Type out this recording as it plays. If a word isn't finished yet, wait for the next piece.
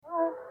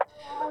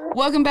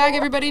Welcome back,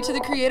 everybody, to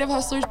the Creative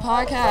Hustlers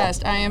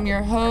podcast. I am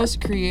your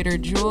host, Creator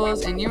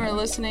Jules, and you are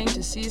listening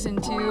to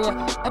Season 2,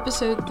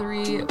 Episode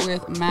 3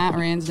 with Matt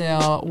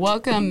Ransdale.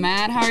 Welcome,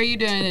 Matt. How are you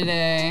doing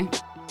today?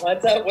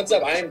 What's up? What's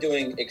up? I am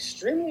doing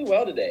extremely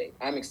well today.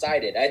 I'm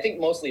excited. I think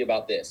mostly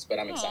about this, but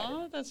I'm excited.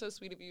 Aw, that's so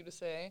sweet of you to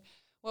say.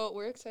 Well,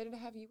 we're excited to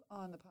have you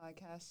on the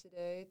podcast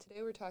today.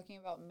 Today we're talking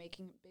about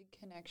making big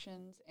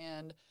connections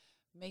and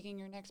making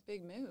your next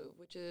big move,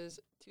 which is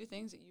two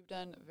things that you've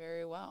done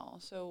very well.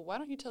 So why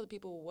don't you tell the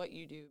people what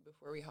you do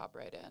before we hop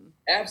right in?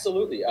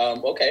 Absolutely.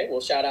 Okay.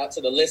 Well, shout out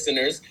to the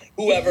listeners,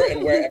 whoever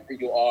and wherever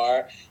you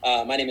are.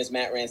 My name is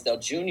Matt Ransdale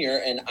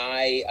Jr., and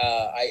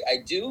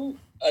I do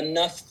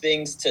enough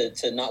things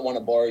to not want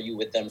to bore you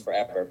with them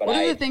forever. But what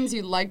are the things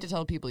you'd like to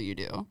tell people you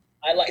do?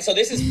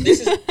 This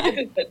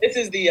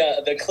is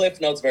the Cliff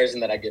Notes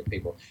version that I give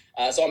people.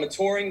 So I'm a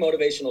touring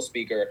motivational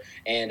speaker,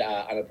 and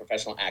I'm a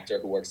professional actor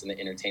who works in the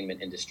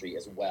entertainment industry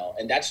as well.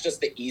 And that's just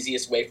the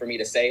easiest way for me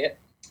to say it.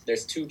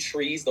 There's two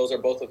trees; those are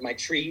both of my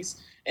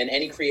trees. And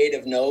any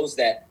creative knows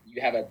that you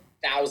have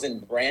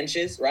 1,000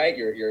 branches, right?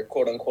 Your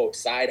quote unquote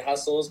side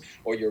hustles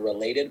or your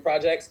related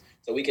projects.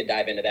 So we could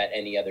dive into that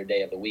any other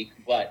day of the week.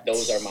 But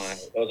those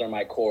are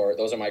my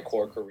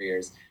core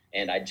careers,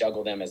 and I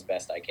juggle them as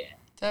best I can.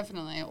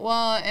 Definitely.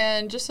 Well,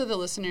 and just so the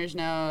listeners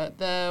know,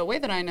 the way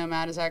that I know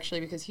Matt is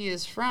actually because he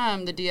is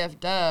from the DF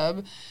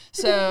Dub.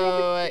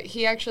 So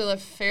he actually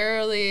left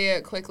fairly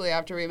quickly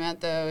after we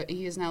met, though.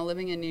 He is now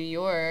living in New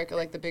York,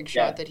 like the big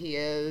shot that he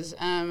is.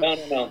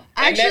 No.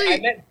 Actually, I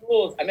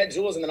met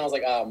Jules, and then I was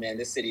like, oh, man,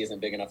 this city isn't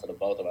big enough for the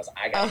both of us.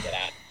 I got to get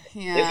out.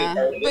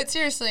 Yeah, but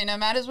seriously, no,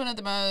 Matt is one of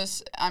the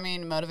most,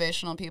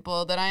 motivational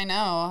people that I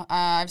know.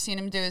 I've seen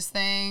him do his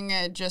thing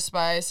just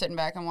by sitting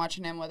back and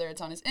watching him, whether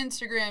it's on his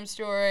Instagram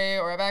story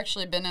or I've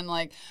actually been in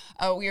like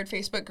a weird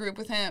Facebook group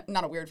with him.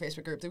 Not a weird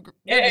Facebook group. The group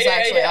is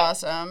actually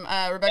awesome.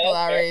 Rebecca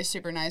Lowry,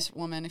 super nice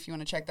woman. If you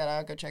want to check that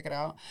out, go check it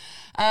out.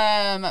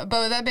 But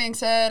with that being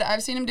said,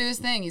 I've seen him do his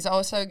thing. He's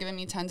also given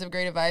me tons of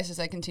great advice as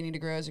I continue to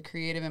grow as a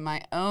creative in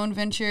my own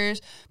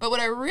ventures. But what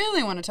I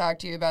really want to talk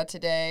to you about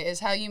today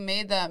is how you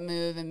made that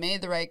move and made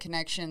the right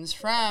connections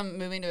from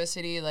moving to a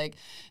city like,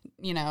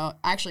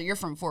 actually you're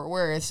from Fort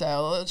Worth,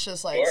 so let's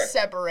just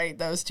separate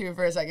those two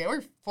for a second.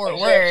 We're Fort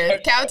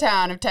Worth,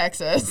 Cowtown of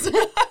Texas.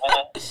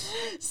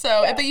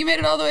 But you made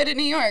it all the way to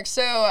New York.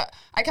 So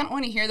I kind of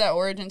want to hear that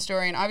origin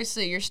story. And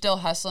obviously you're still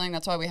hustling.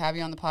 That's why we have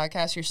you on the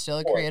podcast. You're still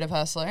a creative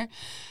hustler.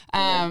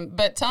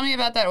 But tell me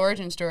about that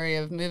origin story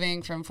of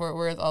moving from Fort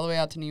Worth all the way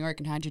out to New York,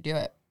 and how'd you do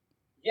it?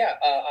 Yeah,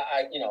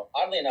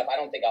 oddly enough, I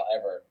don't think I'll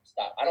ever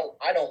stop. I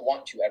don't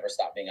want to ever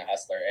stop being a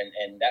hustler,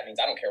 and that means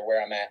I don't care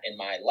where I'm at in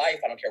my life.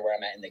 I don't care where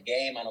I'm at in the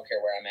game. I don't care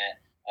where I'm at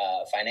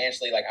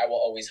financially. Like, I will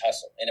always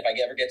hustle. And if I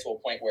ever get to a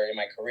point where in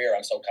my career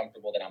I'm so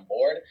comfortable that I'm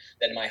bored,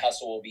 then my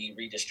hustle will be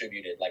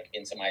redistributed, like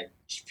into my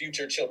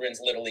future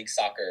children's little league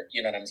soccer.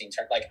 You know what I'm saying?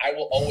 Like, I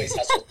will always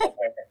hustle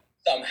somewhere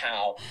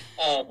somehow.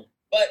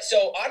 But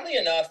so oddly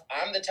enough,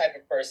 I'm the type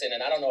of person,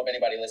 and I don't know if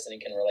anybody listening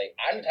can relate,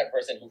 I'm the type of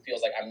person who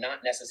feels like I'm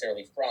not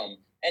necessarily from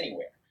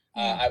anywhere.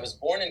 I was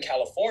born in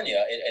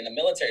California in a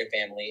military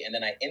family, and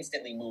then I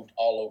instantly moved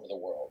all over the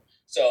world.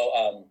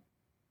 So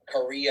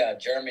Korea,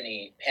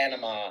 Germany,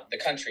 Panama, the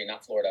country,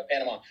 not Florida,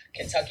 Panama,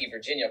 Kentucky,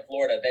 Virginia,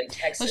 Florida, then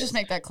Texas. Let's just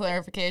make that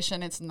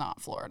clarification. It's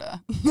not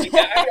Florida.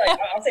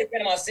 I'll say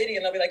Panama City,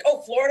 and they'll be like,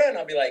 "Oh, Florida," and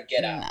I'll be like,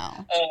 "Get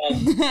out."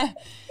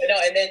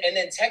 And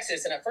then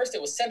Texas, and at first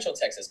it was Central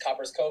Texas,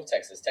 Coppers Cove,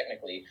 Texas,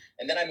 technically,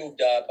 and then I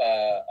moved up.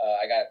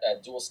 I got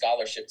a dual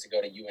scholarship to go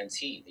to UNT,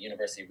 the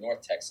University of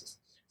North Texas.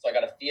 So I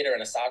got a theater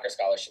and a soccer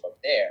scholarship up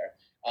there.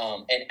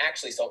 And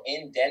actually, so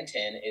in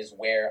Denton is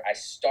where I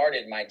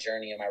started my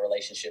journey and my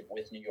relationship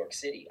with New York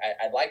City.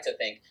 I'd like to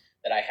think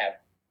that I have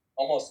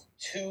almost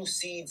 2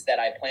 seeds that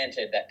I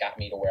planted that got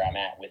me to where I'm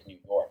at with New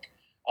York.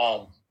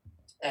 I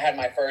had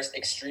my first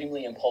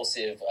extremely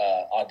impulsive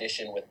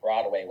audition with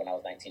Broadway when I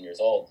was 19 years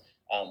old,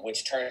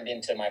 which turned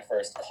into my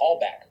first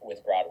callback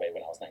with Broadway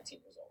when I was 19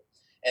 years old.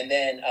 And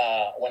then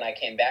when I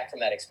came back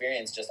from that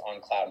experience just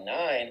on cloud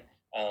 9,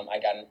 I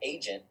got an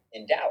agent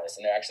in Dallas,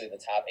 and they're actually the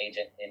top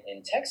agent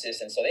in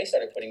Texas. And so they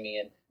started putting me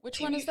in. Which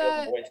TV one is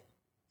that?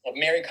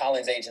 Mary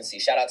Collins Agency.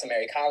 Shout out to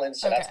Mary Collins.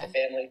 Shout out to the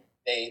family.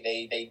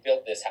 They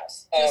built this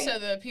house. Just so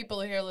the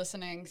people here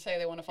listening say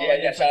they want to follow.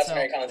 Yeah. Shout out to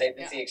Mary Collins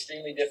Agency.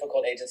 Extremely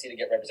difficult agency to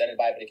get represented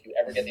by, but if you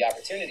ever get the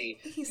opportunity,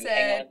 he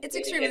said it's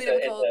extremely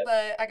difficult,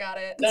 but I got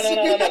it. No,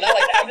 not like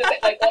that. I'm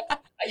just like,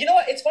 you know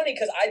what? It's funny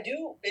because I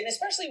do, and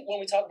especially when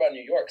we talk about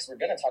New York, because we're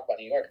going to talk about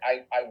New York.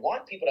 I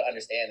want people to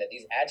understand that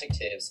these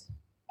adjectives,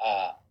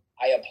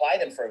 I apply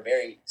them for a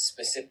very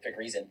specific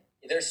reason.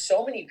 There's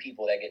so many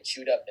people that get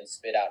chewed up and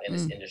spit out in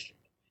this industry,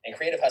 and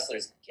creative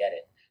hustlers get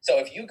it. So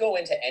if you go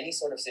into any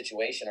sort of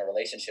situation or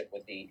relationship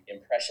with the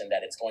impression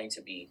that it's going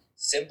to be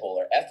simple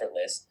or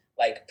effortless,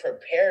 like,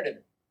 prepare to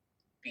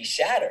be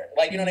shattered.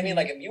 Like, you know what I mean?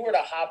 Like, if you were to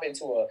hop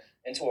into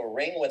a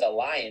ring with a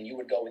lion, you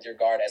would go with your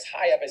guard as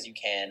high up as you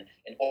can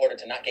in order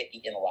to not get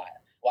eaten alive.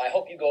 Well, I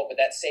hope you go up with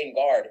that same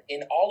guard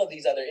in all of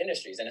these other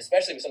industries, and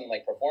especially with something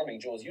like performing.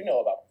 Jules, you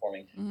know about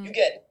performing. You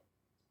get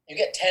you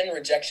get 10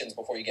 rejections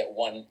before you get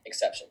one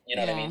exception. You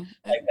know what I mean?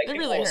 Like it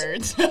really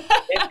hurts.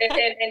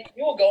 and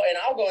you will go, and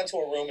I'll go into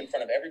a room in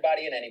front of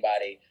everybody and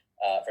anybody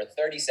for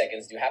 30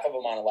 seconds, do half of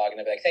a monologue, and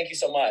they'll be like, thank you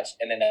so much.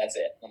 And then that's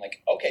it. And I'm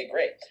like, okay,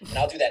 great. And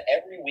I'll do that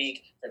every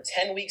week for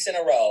 10 weeks in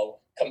a row,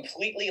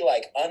 completely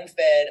like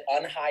unfed,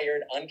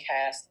 unhired,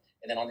 uncast.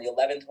 And then on the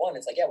 11th one,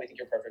 it's like, yeah, we think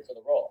you're perfect for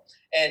the role.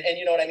 And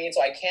you know what I mean?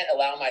 So I can't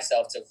allow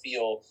myself to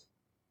feel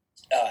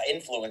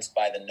influenced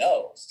by the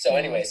no's. So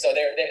anyway, so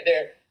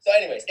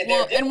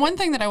and one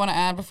thing that I want to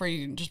add before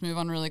you just move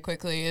on really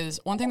quickly is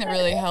one thing that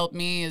really helped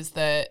me is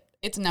that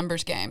it's a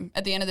numbers game.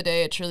 At the end of the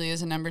day, it truly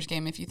is a numbers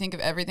game. If you think of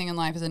everything in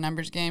life as a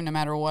numbers game, no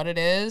matter what it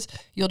is,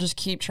 you'll just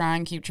keep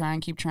trying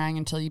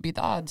until you beat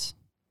the odds.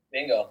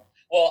 Bingo.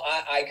 Well,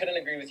 I couldn't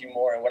agree with you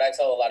more. And what I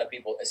tell a lot of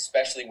people,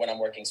 especially when I'm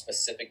working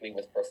specifically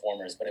with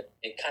performers, but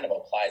it kind of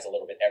applies a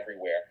little bit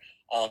everywhere.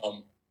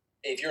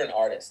 If you're an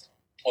artist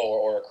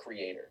or a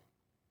creator,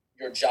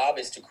 your job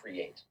is to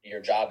create. Your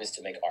job is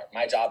to make art.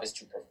 My job is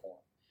to perform.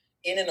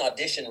 In an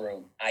audition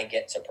room, I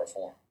get to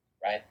perform,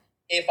 right?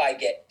 If I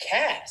get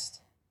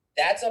cast,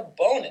 that's a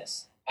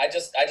bonus.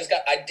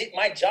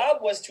 My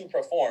job was to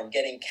perform.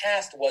 Getting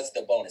cast was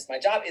the bonus. My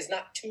job is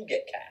not to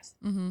get cast.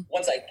 Mm-hmm.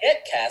 Once I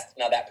get cast,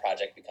 now that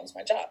project becomes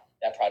my job.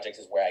 That project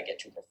is where I get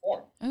to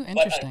perform. Oh,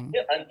 interesting.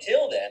 But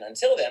until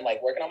then,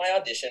 like working on my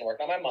audition,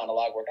 working on my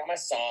monologue, working on my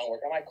song,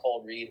 working on my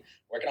cold read,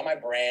 working on my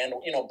brand,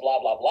 blah,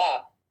 blah,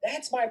 blah.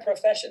 That's my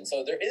profession.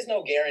 So there is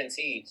no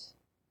guarantee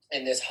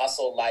in this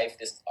hustle life,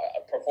 this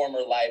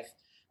performer life.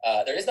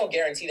 There is no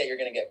guarantee that you're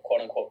going to get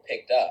quote unquote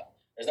picked up.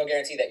 There's no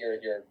guarantee that your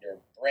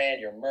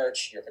brand, your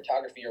merch, your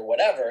photography, or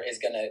whatever is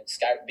going to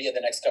be at the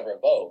next cover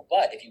of Vogue.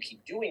 But if you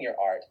keep doing your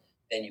art,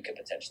 then you could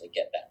potentially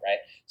get that, right?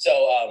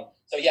 So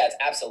yeah, it's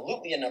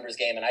absolutely a numbers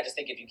game. And I just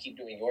think if you keep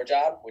doing your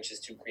job, which is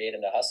to create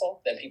and to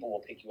hustle, then people will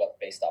pick you up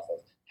based off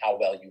of how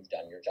well you've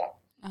done your job.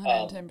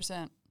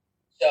 110%.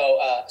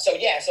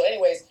 So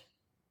anyways,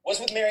 was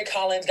with Mary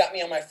Collins, got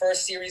me on my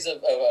first series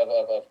of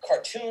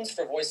cartoons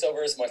for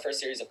voiceovers, my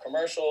first series of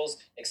commercials,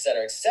 et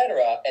cetera, et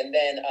cetera. And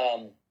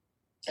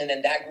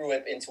then that grew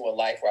up into a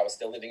life where I was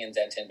still living in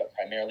Denton, but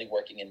primarily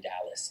working in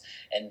Dallas.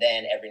 And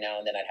then every now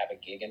and then I'd have a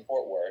gig in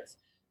Fort Worth.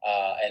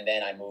 And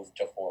then I moved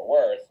to Fort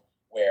Worth,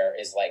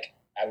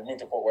 I moved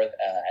to Fort Worth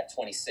at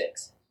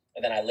 26.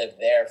 And then I lived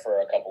there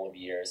for a couple of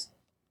years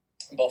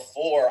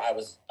before I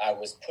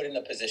was put in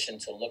the position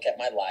to look at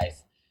my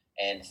life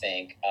and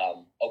think,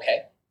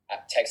 okay,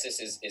 Texas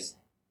is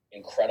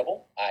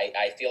incredible.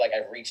 I feel like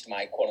I've reached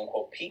my quote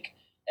unquote peak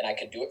and I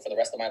could do it for the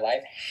rest of my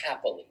life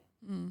happily.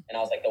 Mm. And I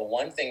was like, the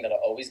one thing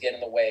that'll always get in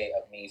the way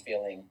of me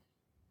feeling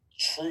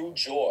true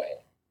joy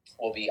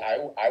will be,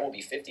 I will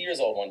be 50 years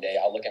old one day.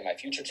 I'll look at my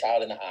future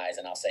child in the eyes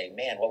and I'll say,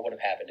 man, what would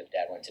have happened if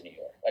Dad went to New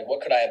York? Like,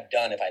 what could I have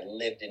done if I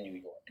lived in New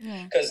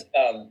York? Because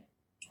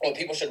what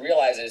people should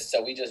realize is,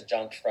 so we just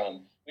jumped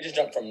from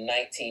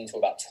 19 to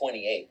about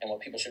 28. And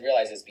what people should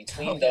realize is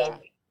between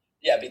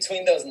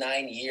those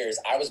 9 years,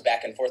 I was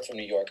back and forth from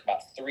New York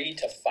about 3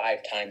 to 5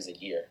 times a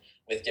year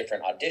with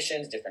different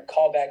auditions, different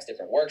callbacks,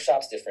 different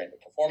workshops, different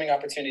performing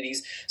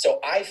opportunities. So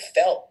I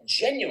felt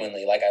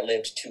genuinely like I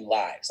lived 2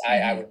 lives.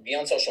 Mm-hmm. I would be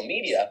on social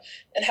media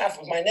and half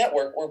of my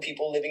network were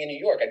people living in New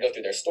York. I'd go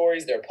through their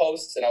stories, their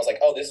posts, and I was like,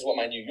 oh, this is what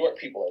my New York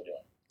people are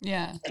doing.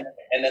 Yeah.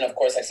 And then, of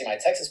course, I see my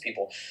Texas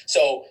people.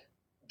 So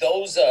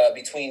those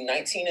between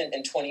 19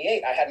 and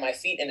 28, I had my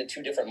feet into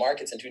 2 different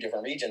markets and 2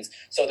 different regions.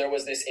 So there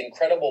was this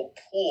incredible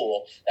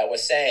pool that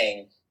was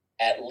saying,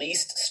 at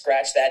least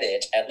scratch that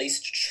itch, at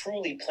least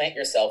truly plant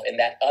yourself in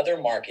that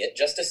other market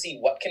just to see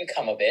what can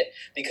come of it.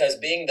 Because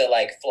being the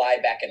fly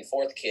back and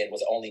forth kid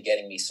was only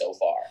getting me so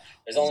far.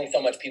 There's only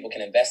so much people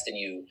can invest in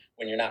you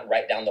when you're not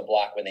right down the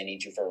block when they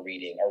need you for a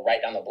reading or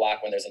right down the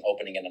block when there's an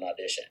opening in an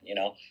audition,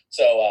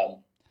 So,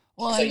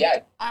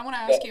 yeah. I want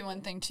to ask you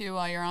one thing too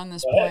while you're on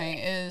this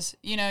point is,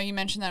 you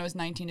mentioned that it was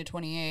 19 to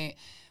 28.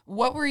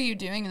 What were you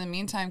doing in the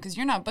meantime? Because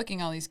you're not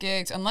booking all these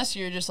gigs unless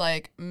you're just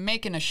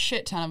making a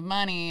shit ton of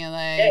money,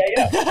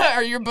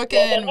 or you're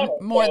booking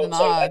more than the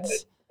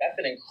odds. That's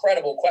an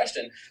incredible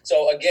question.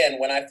 So again,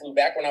 when I flew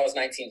back when I was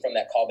 19 from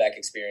that callback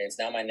experience,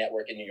 now my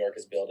network in New York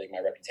is building. My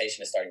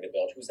reputation is starting to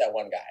build. Who's that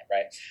one guy,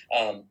 right?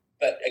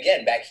 But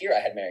again, back here, I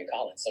had Mary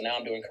Collins. So now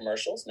I'm doing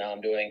commercials. Now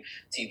I'm doing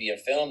TV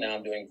and film. Now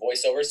I'm doing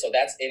voiceovers. So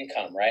that's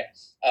income, right?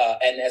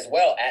 And as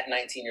well, at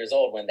 19 years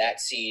old, when that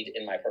seed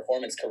in my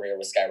performance career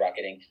was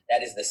skyrocketing,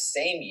 that is the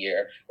same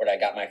year where I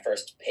got my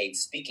first paid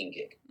speaking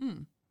gig.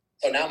 Mm.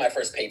 So now my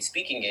first paid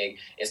speaking gig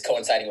is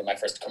coinciding with my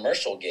first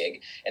commercial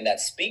gig. And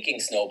that speaking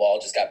snowball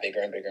just got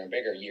bigger and bigger and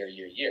bigger year.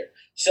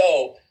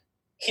 So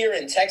here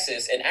in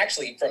Texas, and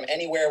actually from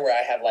anywhere where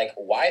I have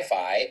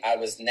Wi-Fi, I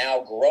was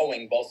now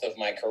growing both of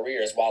my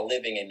careers while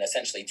living in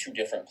essentially 2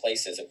 different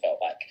places, it felt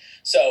like.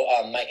 So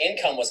my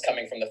income was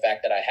coming from the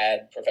fact that I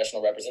had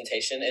professional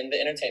representation in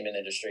the entertainment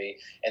industry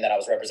and that I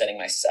was representing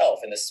myself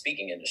in the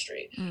speaking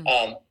industry.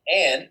 Mm.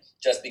 And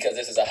just because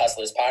this is a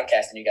Hustlers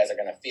podcast and you guys are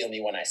going to feel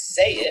me when I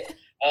say it,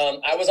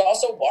 I was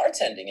also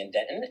bartending in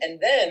Denton. And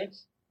then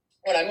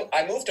when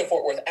I moved to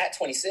Fort Worth at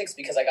 26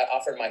 because I got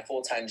offered my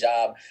full-time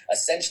job,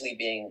 essentially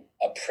being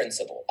a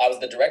principal. I was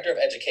the director of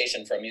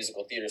education for a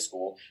musical theater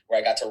school where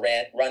I got to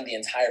run the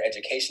entire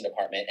education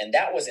department. And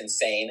that was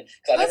insane.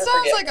 That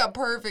sounds like a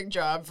perfect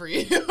job for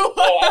you.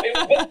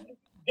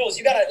 Jules,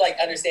 you gotta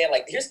understand,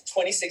 here's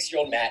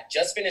 26-year-old Matt,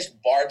 just finished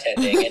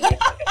bartending and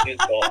a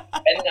musical,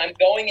 and I'm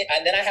going in,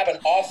 and then I have an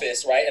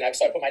office, right? And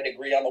so I put my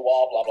degree on the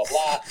wall, blah, blah,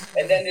 blah.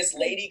 And then this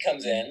lady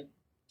comes in,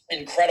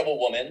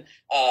 incredible woman,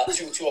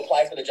 to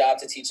apply for the job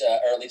to teach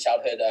early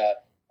childhood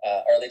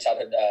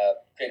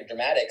creative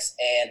dramatics.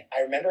 And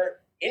I remember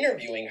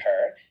interviewing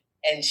her,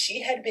 and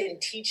she had been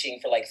teaching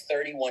for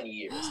 31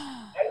 years.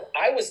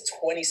 I was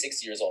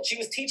 26 years old. She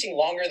was teaching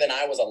longer than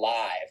I was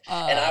alive.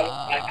 And I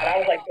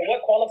was like, well,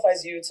 what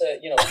qualifies you to,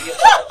 be a part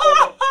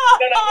of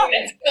it?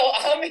 And so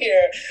I'm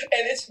here.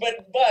 And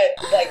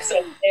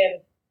so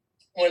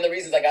one of the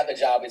reasons I got the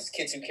job is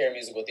Kids Who Care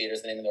Musical Theater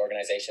is the name of the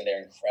organization.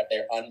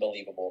 They're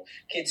unbelievable.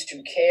 Kids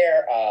Who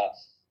Care,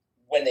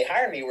 when they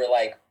hired me, were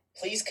like,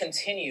 please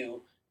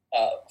continue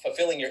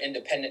fulfilling your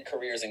independent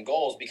careers and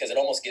goals, because it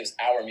almost gives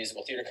our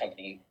musical theater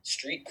company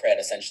street cred,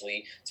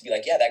 essentially, to be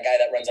like, yeah, that guy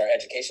that runs our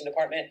education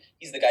department,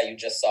 he's the guy you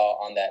just saw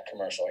on that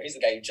commercial, or he's the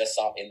guy you just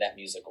saw in that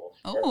musical.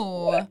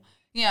 Oh,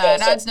 yeah,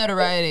 it adds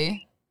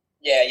notoriety.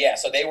 Yeah.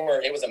 So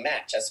it was a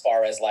match as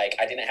far as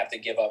I didn't have to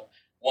give up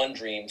one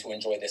dream to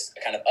enjoy this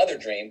kind of other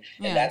dream.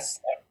 And that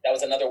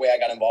was another way I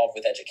got involved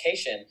with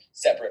education,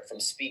 separate from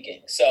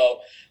speaking.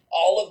 So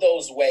all of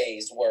those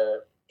ways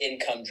were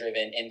income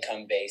driven,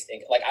 income based.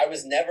 I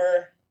was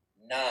never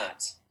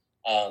not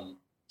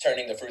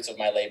turning the fruits of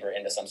my labor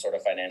into some sort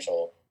of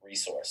financial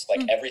resource.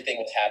 Everything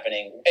was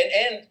happening.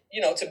 And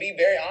to be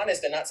very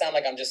honest and not sound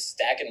like I'm just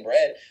stacking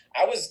bread,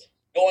 I was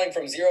going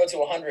from 0 to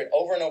 100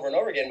 over and over and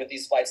over again with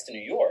these flights to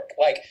New York.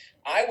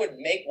 I would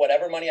make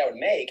whatever money I would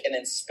make and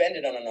then spend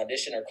it on an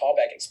audition or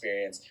callback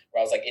experience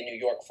where I was in New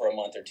York for a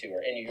month or two,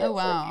 or in New York for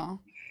a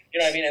week. You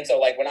know what I mean? And so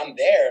when I'm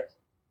there,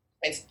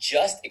 it's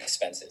just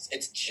expenses.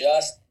 It's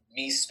just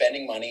me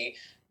spending money,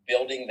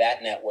 building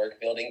that network,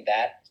 building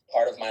that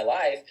part of my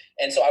life.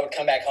 And so I would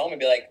come back home and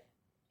be like,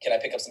 can I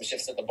pick up some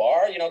shifts at the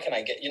bar? Can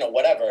I get,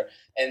 whatever.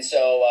 And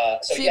so,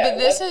 but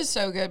this is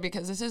so good,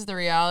 because this is the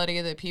reality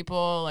that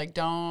people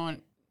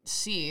don't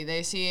see.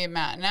 They see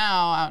Matt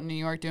now out in New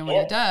York doing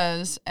what he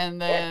does.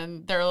 And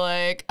then they're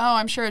like, oh,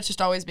 I'm sure it's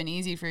just always been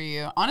easy for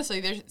you.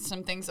 Honestly, there's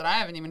some things that I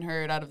haven't even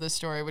heard out of this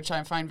story, which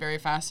I find very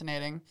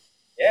fascinating.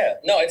 Yeah,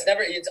 no, it's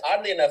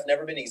oddly enough,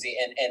 never been easy.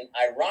 And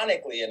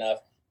ironically enough,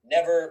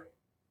 never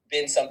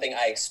been something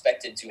I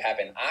expected to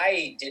happen.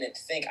 I didn't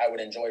think I would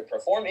enjoy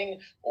performing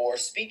or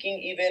speaking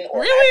even,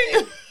 or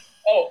acting.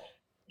 Oh,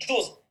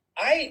 Jules,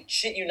 I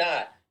shit you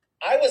not.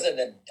 I was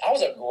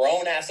a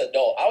grown ass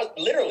adult. I was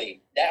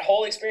literally, that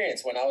whole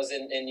experience when I was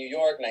in New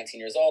York, 19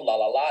 years old,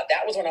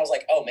 that was when I was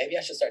like, oh, maybe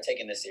I should start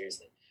taking this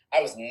seriously.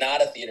 I was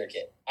not a theater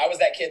kid. I was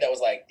that kid that was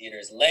like,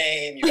 theater's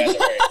lame. You guys are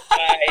wearing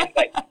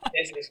ties.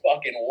 This is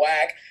fucking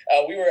whack.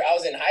 I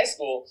was in high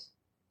school.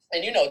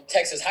 And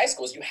Texas high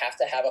schools, you have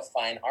to have a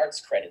fine arts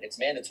credit. It's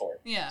mandatory.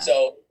 Yeah.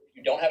 So if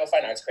you don't have a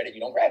fine arts credit,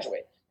 you don't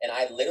graduate. And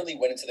I literally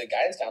went into the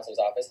guidance counselor's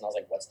office and I was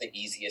like, what's the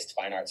easiest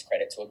fine arts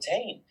credit to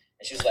obtain?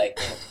 And she was like,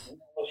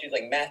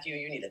 Matthew,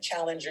 you need to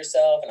challenge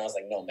yourself. And I was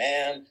like, no,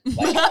 ma'am.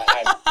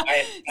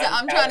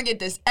 I'm trying to get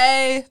this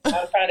A. I'm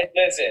trying to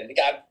listen.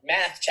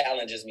 Math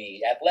challenges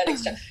me.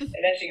 Athletics. And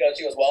then she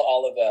goes, well,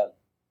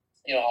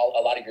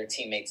 a lot of your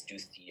teammates do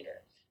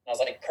theater. And I was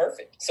like,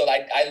 perfect. So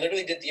I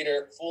literally did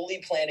theater,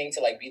 fully planning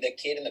to be the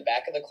kid in the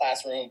back of the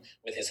classroom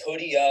with his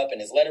hoodie up and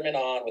his Letterman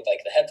on with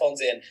the headphones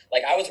in.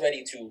 I was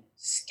ready to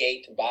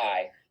skate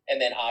by. And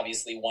then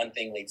obviously one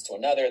thing leads to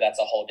another. That's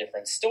a whole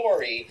different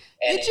story.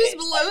 And it just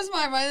blows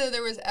my mind that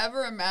there was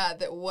ever a Matt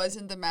that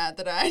wasn't the Matt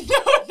that I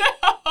know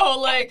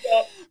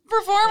now.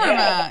 Performer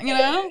Matt,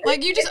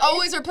 you just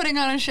always are putting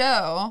on a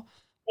show.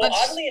 Well,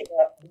 oddly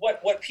enough,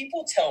 what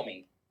people tell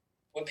me,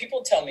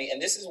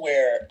 and this is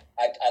where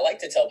I like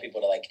to tell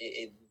people to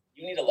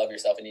you need to love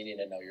yourself, and you need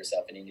to know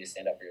yourself, and you need to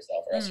stand up for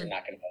yourself, or else you're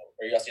not going to know,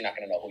 or else you're not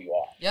going to know who you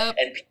are. Yep.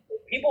 And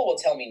people will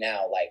tell me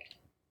now,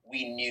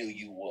 we knew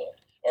you would,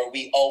 or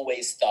we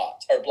always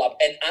thought, or blah.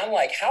 And I'm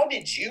like, how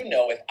did you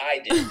know if I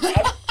didn't?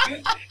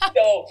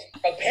 So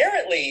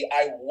apparently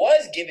I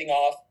was giving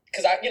off,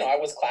 because I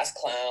was class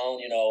clown,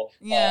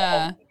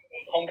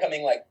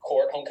 homecoming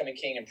court, homecoming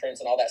king and prince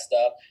and all that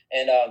stuff.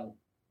 And,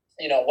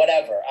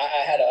 whatever.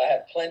 I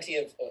had plenty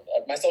of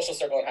my social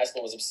circle in high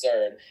school was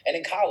absurd, and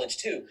in college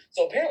too.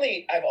 So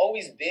apparently I've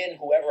always been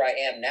whoever I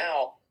am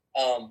now.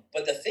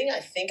 But the thing I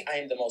think I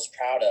am the most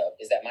proud of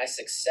is that my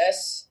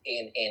success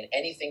in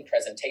anything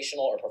presentational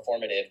or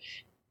performative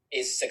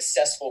is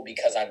successful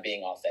because I'm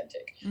being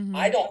authentic. Mm-hmm.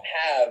 I don't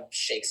have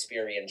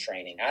Shakespearean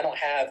training. I don't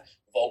have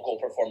vocal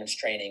performance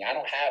training. I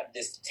don't have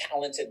this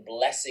talented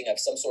blessing of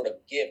some sort of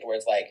gift where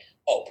it's like,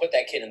 oh, put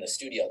that kid in the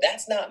studio.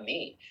 That's not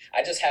me.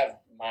 I just have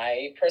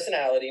my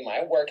personality,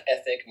 my work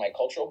ethic, my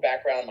cultural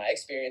background, my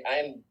experience. I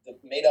am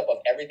made up of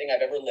everything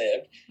I've ever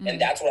lived, and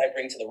that's what I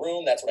bring to the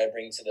room. That's what I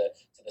bring to the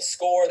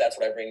score. That's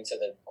what I bring to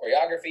the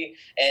choreography,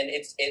 and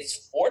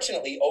it's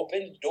fortunately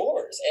opened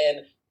doors.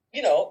 And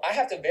you know, I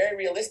have to very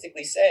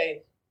realistically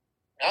say,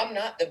 I'm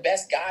not the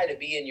best guy to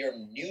be in your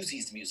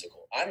Newsies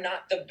musical. I'm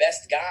not the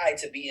best guy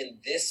to be in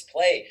this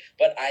play,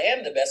 but I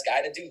am the best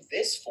guy to do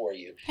this for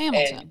you.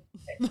 Hamilton.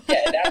 And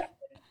yeah, that,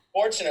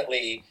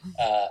 fortunately,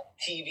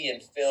 TV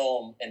and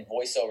film and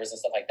voiceovers and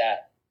stuff like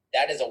that,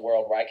 that is a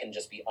world where I can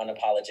just be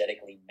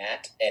unapologetically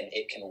Matt and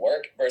it can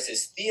work,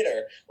 versus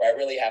theater where I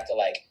really have to,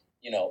 like,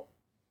 you know,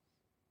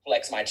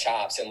 flex my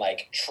chops and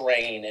like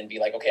train and be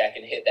like, okay, I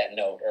can hit that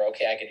note, or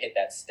okay, I can hit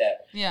that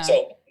step. Yeah.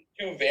 So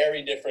two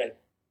very different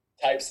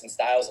types and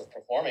styles of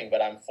performing,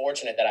 but I'm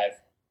fortunate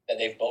that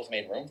they've both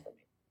made room for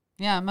me.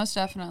 Yeah, most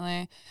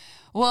definitely.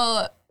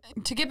 Well,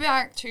 to get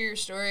back to your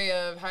story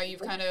of how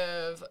you've kind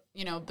of,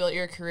 you know, built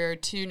your career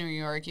to New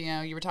York, you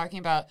know, you were talking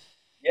about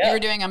you were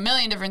doing a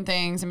million different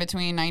things in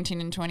between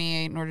 19 and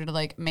 28 in order to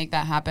like make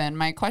that happen.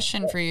 My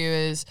question for you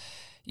is,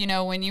 you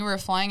know, when you were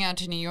flying out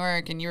to New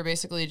York and you were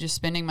basically just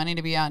spending money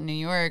to be out in New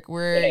York,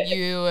 were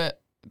you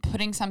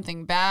putting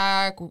something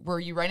back? Were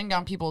you writing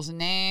down people's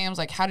names?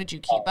 Like, how did you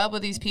keep up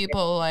with these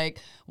people? Like,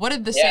 what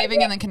did the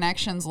saving and the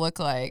connections look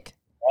like?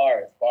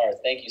 Bars.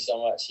 Thank you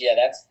so much. Yeah,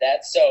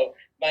 that's so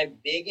my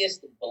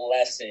biggest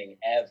blessing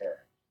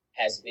ever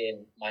has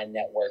been my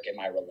network and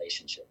my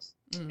relationships.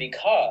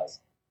 Because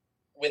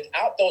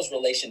without those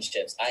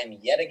relationships, I am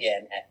yet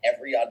again at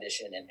every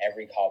audition and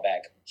every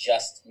callback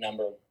just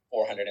number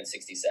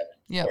 467.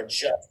 Yep. Or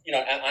just, you know,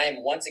 I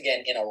am once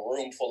again in a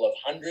room full of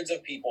hundreds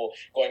of people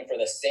going for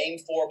the same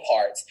 4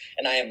 parts,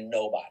 and I am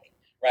nobody,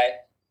 right?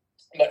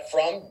 But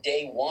from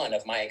day one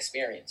of my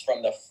experience,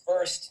 from the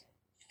first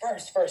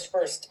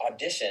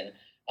audition,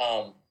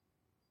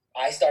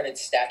 I started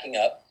stacking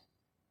up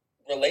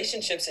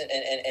relationships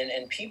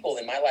and people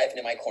in my life and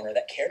in my corner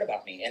that cared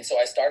about me. And so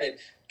I started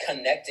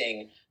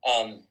connecting.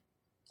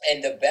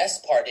 And the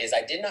best part is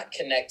I did not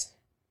connect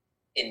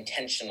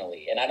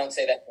intentionally. And I don't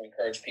say that to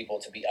encourage people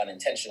to be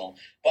unintentional,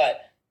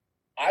 but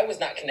I was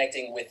not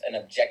connecting with an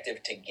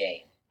objective to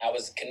gain. I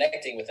was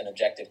connecting with an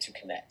objective to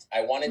connect.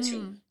 I wanted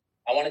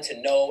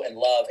to know and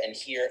love and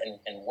hear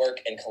and work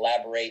and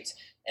collaborate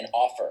and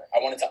offer.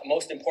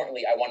 Most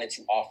importantly, I wanted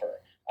to offer.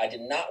 I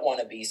did not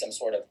want to be some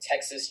sort of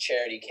Texas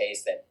charity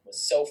case that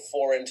was so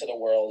foreign to the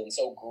world and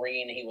so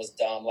green he was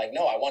dumb. Like,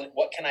 no,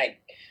 what can I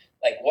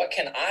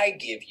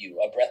give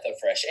you? A breath of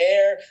fresh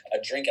air, a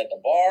drink at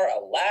the bar, a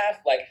laugh.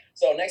 Like,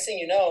 so next thing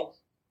you know,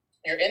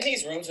 you're in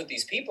these rooms with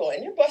these people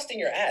and you're busting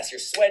your ass. You're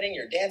sweating,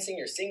 you're dancing,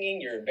 you're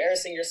singing, you're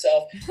embarrassing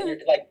yourself. And you're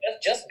like,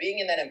 just being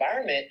in that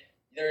environment,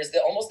 there's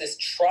almost this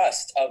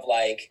trust of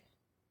like,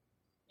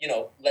 you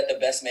know, let the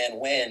best man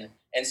win.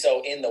 And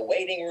so in the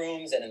waiting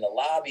rooms and in the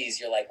lobbies,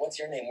 you're like, what's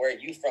your name? Where are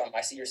you from?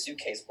 I see your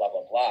suitcase, blah,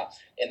 blah, blah.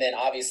 And then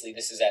obviously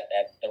this is at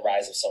the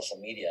rise of social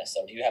media.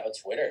 So do you have a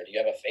Twitter? Do you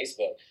have a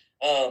Facebook?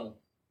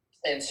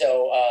 And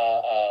so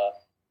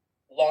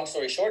long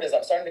story short is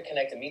I'm starting to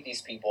connect and meet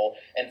these people.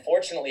 And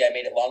fortunately, I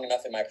made it long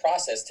enough in my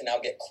process to now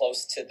get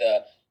close to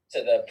the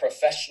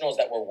professionals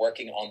that were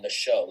working on the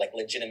show, like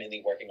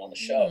legitimately working on the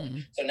show.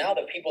 So now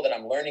the people that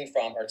I'm learning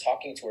from or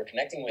talking to or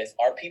connecting with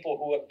are people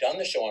who have done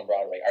the show on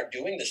Broadway, are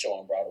doing the show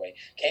on Broadway,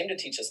 came to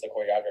teach us the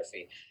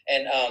choreography.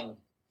 And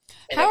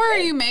how are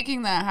you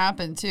making that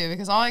happen too?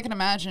 Because all I can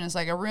imagine is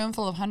like a room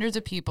full of hundreds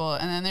of people,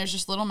 and then there's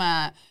just little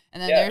Matt,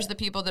 and then there's the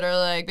people that are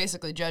like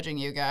basically judging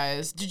you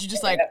guys. Did you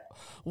just like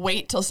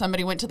wait till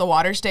somebody went to the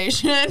water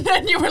station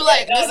and you were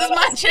like, "This is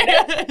my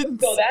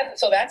chance"?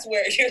 So that's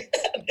where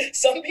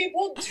some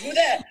people do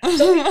that.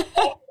 Some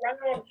people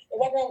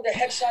walk around with their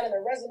headshot and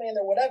their resume and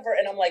their whatever,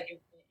 and I'm like,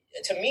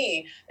 to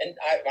me, and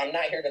I'm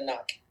not here to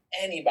knock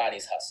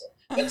anybody's hustle,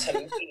 but to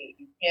me,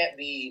 you can't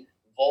be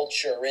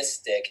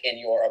vulturistic in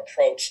your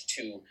approach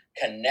to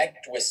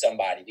connect with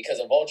somebody, because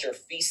a vulture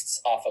feasts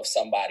off of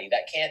somebody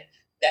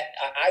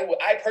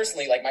I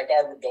personally, like, my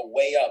guard would go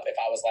way up if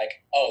I was like,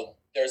 oh,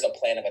 there's a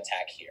plan of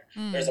attack here.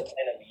 There's a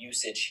plan of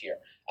usage here.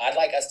 I'd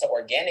like us to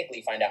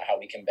organically find out how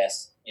we can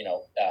best,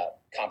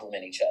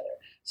 complement each other.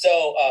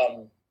 So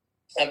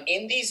I'm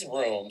in these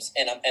rooms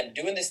and I'm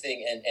doing this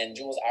thing, and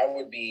Jules, I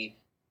would be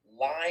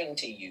lying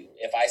to you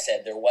if I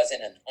said there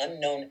wasn't an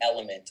unknown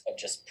element of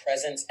just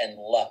presence and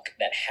luck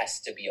that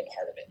has to be a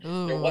part of it.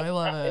 Ooh, I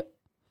love it.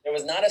 There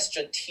was not a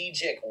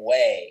strategic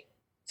way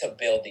to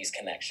build these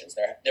connections.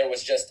 There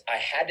was just, I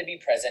had to be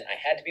present. I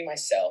had to be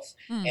myself.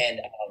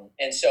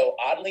 And so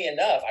oddly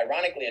enough,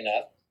 ironically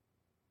enough,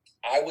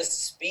 I was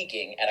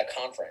speaking at a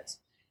conference,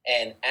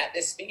 and at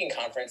this speaking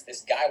conference,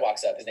 this guy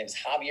walks up. His name is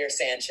Javier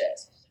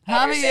Sanchez.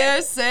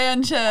 Javier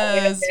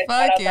Sanchez.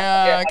 Fuck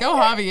yeah. Go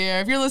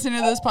Javier. If you're listening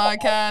to this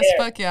podcast,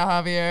 fuck yeah,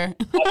 Javier.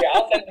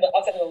 I'll send him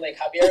the link.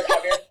 Javier's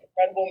an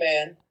incredible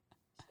man.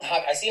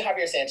 I see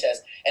Javier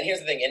Sanchez, and here's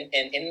the thing: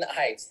 in The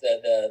Heights,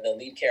 the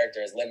lead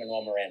character is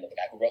Lin-Manuel Miranda, the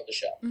guy who wrote the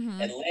show. And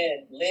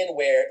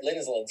Lin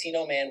is a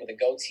Latino man with a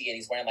goatee, and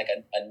he's wearing like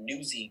a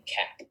newsy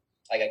cap,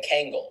 like a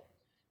Kangol.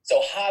 So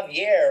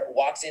Javier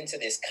walks into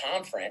this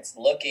conference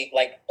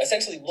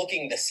essentially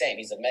looking the same.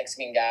 He's a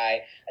Mexican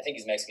guy. I think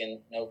he's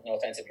Mexican. No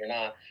offense if you're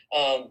not.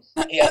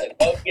 He has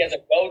a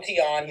goatee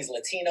on. He's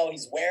Latino.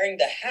 He's wearing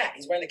the hat.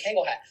 He's wearing the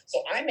Kangol hat.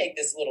 So I make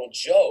this little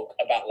joke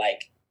about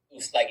like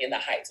In the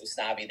Heights,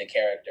 Usnavi, the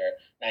character,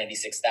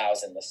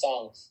 96,000, the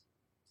song.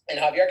 And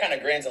Javier kind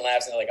of grins and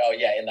laughs and they're like, oh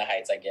yeah, In the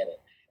Heights, I get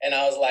it. And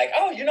I was like,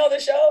 oh, you know the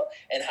show?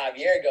 And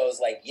Javier goes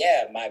like,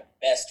 yeah, my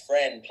best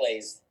friend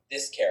plays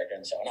this character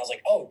in the show. And I was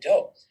like, oh,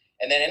 dope.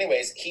 And then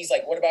anyways, he's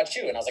like, what about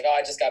you? And I was like, oh,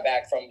 I just got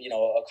back from,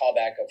 a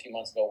callback a few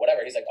months ago,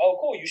 whatever. He's like, oh,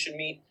 cool, you should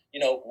meet,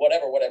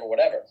 whatever.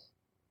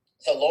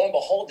 So lo and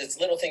behold, it's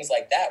little things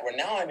like that where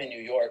now I'm in New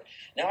York.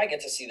 Now I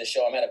get to see the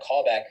show. I'm at a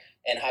callback.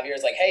 And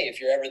Javier's like, hey,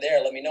 if you're ever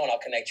there, let me know and I'll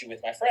connect you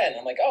with my friend.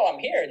 I'm like, oh, I'm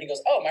here. And he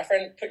goes, oh, my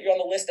friend put you on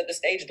the list at the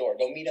stage door.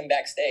 Go meet him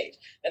backstage.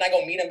 Then I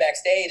go meet him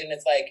backstage and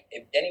it's like,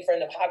 if any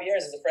friend of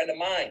Javier's is a friend of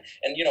mine.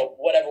 And,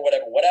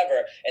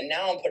 whatever. And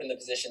now I'm put in the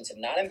position to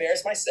not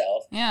embarrass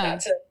myself, not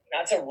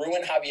to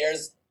ruin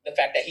the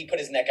fact that he put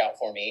his neck out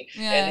for me.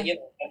 Yeah. And,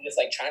 I'm just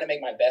like trying to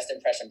make my best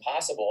impression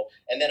possible.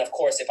 And then, of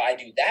course, if I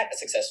do that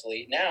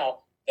successfully, now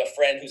the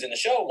friend who's in the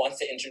show wants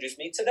to introduce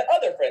me to the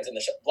other friends in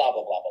the show, blah,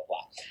 blah, blah, blah,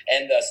 blah.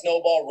 And the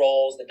snowball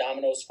rolls, the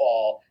dominoes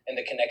fall, and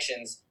the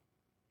connections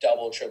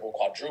double, triple,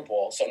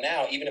 quadruple. So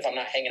now, even if I'm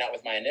not hanging out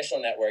with my initial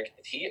network,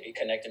 if he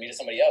connected me to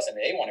somebody else and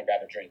they want to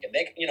grab a drink and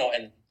they,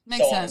 and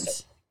makes so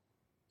sense.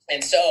 On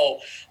and so,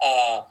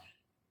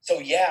 so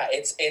yeah,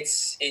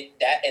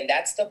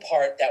 that's the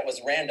part that was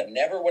random.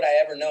 Never would I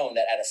ever known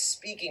that at a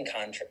speaking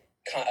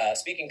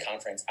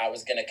conference, I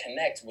was going to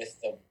connect with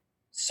the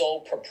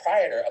sole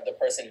proprietor of the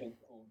person who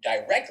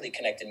directly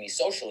connected me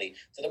socially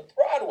to the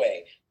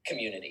Broadway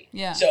community.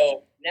 Yeah.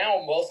 So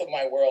now both of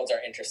my worlds are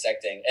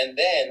intersecting. And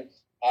then,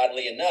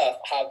 oddly enough,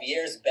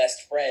 Javier's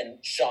best friend,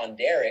 Sean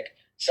Derrick,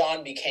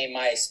 Sean became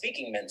my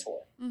speaking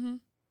mentor. Mm-hmm.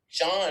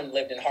 Sean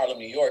lived in Harlem,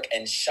 New York,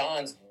 and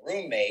Sean's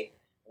roommate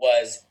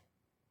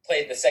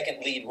played the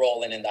second lead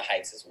role in The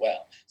Heights as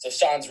well. So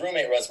Sean's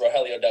roommate was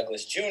Rogelio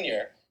Douglas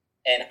Jr.,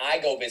 and I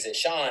go visit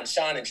Sean.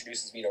 Sean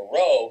introduces me to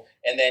Ro,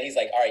 and then he's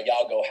like, all right,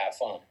 y'all go have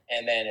fun.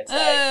 And then it's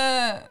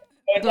like...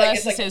 the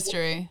rest is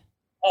history.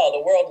 Oh,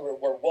 the world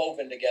were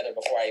woven together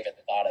before I even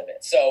thought of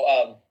it.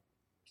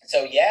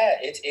 So yeah,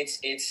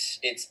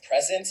 it's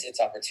presence, it's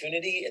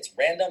opportunity, it's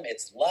random,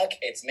 it's luck,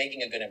 it's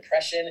making a good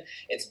impression,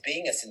 it's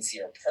being a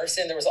sincere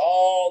person. There was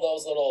all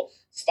those little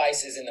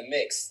spices in the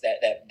mix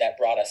that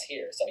brought us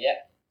here. So yeah.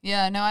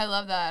 Yeah, no, I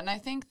love that. And I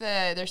think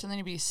that there's something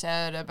to be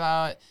said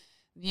about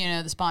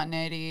the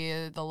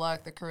spontaneity, the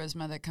luck, the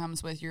charisma that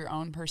comes with your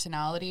own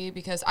personality,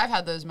 because I've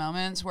had those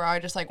moments where I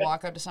just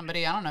walk up to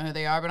somebody, I don't know who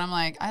they are, but I'm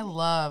like, I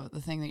love the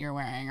thing that you're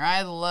wearing, or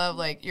I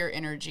love your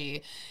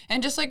energy,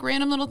 and just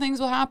random little things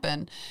will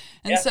happen.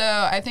 And so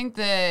I think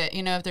that,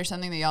 if there's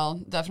something that y'all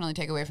definitely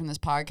take away from this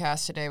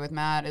podcast today with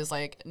Matt is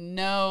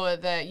know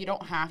that you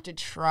don't have to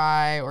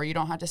try, or you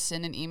don't have to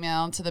send an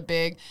email to the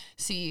big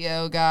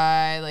CEO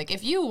guy.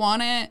 If you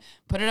want it,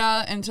 put it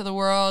out into the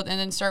world and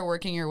then start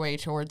working your way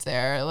towards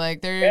there.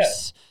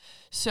 There's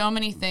so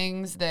many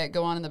things that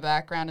go on in the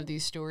background of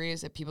these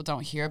stories that people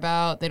don't hear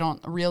about. They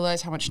don't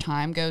realize how much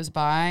time goes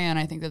by. And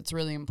I think that's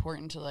really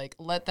important to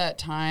let that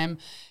time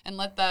and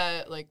let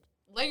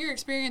your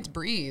experience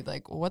breathe.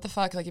 What the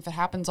fuck? If it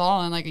happens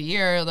all in a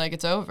year,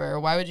 it's over.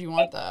 Why would you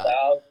want that?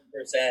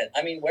 1,000%.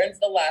 I mean, when's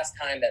the last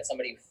time that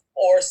somebody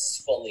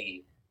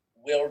forcefully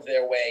willed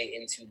their way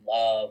into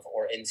love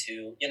or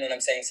into, you know what I'm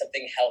saying,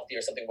 something healthy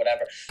or something,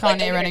 whatever?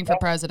 Kanye running for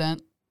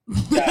president.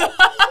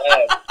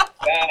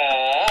 There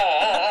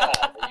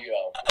you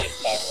go.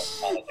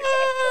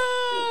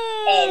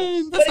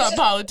 That's not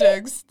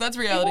politics. That's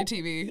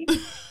reality TV.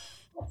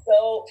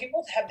 So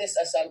people have this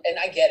assumption, and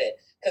I get it,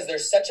 because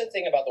there's such a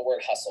thing about the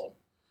word hustle.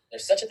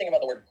 There's such a thing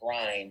about the word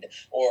grind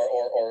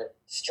or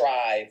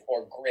strive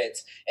or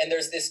grit. And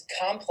there's this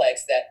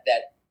complex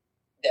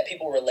that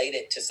people relate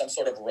it to some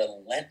sort of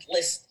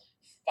relentless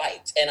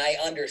fight. And I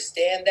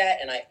understand that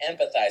and I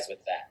empathize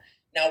with that.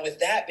 Now, with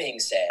that being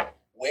said,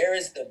 where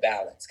is the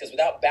balance? Because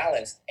without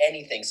balance,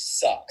 anything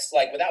sucks.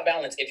 Without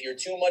balance, if you're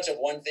too much of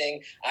one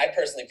thing, I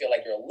personally feel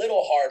like you're a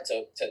little hard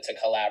to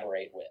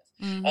collaborate with.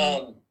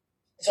 Mm-hmm.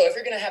 So if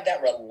you're going to have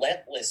that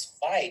relentless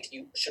fight,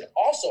 you should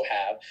also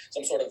have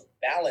some sort of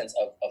balance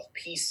of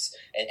peace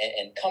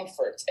and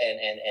comfort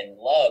and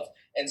love.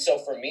 And so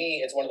for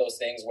me, it's one of those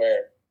things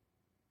where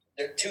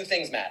two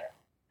things matter.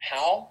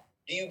 How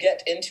do you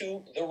get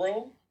into the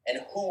room, and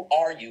who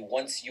are you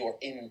once you're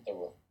in the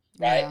room?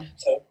 Right?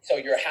 Yeah. So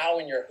your how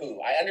and your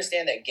who. I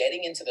understand that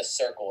getting into the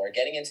circle or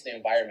getting into the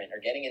environment or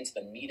getting into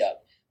the meetup,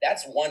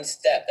 that's one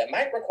step that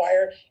might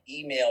require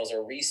emails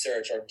or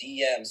research or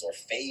DMs or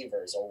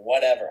favors or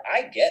whatever.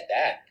 I get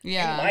that.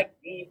 Yeah.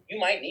 You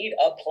might need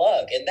a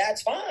plug, and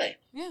that's fine.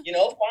 Yeah.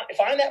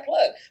 Find that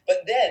plug.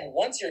 But then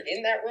once you're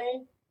in that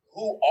room,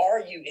 who are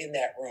you in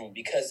that room?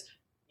 Because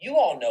you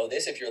all know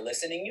this if you're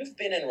listening. You've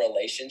been in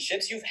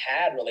relationships. You've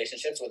had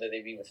relationships, whether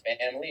they be with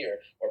family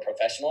or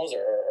professionals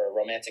or a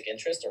romantic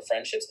interest or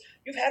friendships,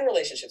 you've had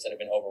relationships that have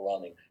been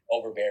overwhelming,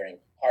 overbearing,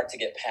 hard to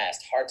get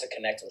past, hard to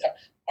connect with.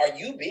 Are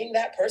you being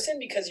that person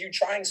because you're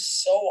trying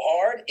so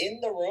hard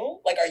in the room?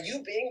 Like, are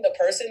you being the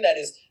person that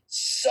is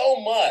so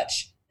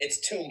much, it's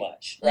too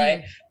much,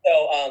 right?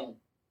 So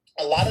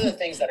a lot of the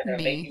things that are going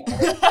to make you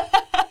work.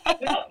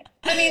 No,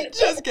 I mean,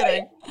 just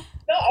kidding.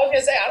 No, I was going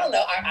to say, I don't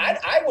know.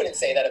 I wouldn't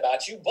say that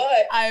about you,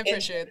 but I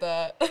appreciate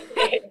that.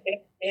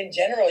 in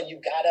general,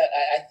 you've got to,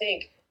 I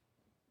think,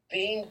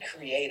 being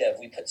creative,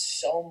 we put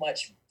so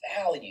much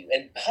value,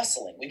 and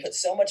hustling, we put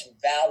so much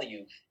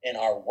value in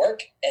our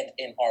work and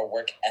in our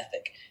work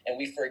ethic. And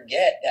we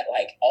forget that,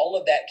 like, all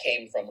of that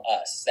came from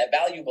us. That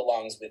value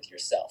belongs with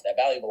yourself. That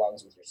value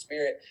belongs with your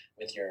spirit,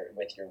 with your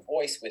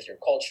voice, with your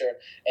culture.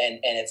 And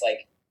it's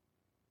like,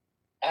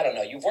 I don't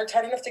know, you've worked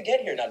hard enough to get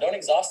here. Now don't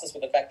exhaust us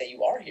with the fact that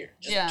you are here.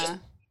 Just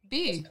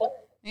play.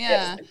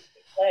 Yeah. Just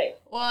play.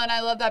 Well, and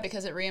I love that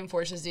because it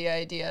reinforces the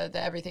idea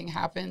that everything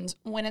happens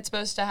when it's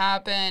supposed to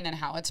happen and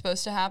how it's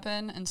supposed to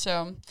happen. And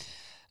so,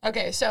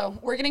 okay, so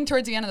we're getting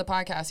towards the end of the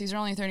podcast. These are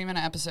only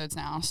 30-minute episodes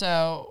now.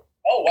 So.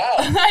 Oh, wow.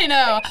 I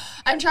know.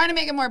 I'm trying to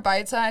make it more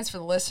bite-sized for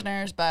the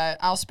listeners, but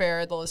I'll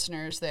spare the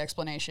listeners the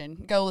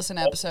explanation. Go listen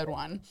to episode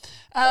 1.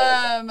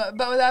 But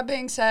with that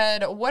being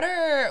said, what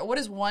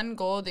is one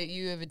goal that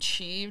you have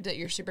achieved that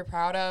you're super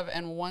proud of,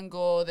 and one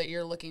goal that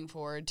you're looking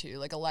forward to,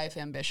 like a life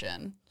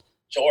ambition?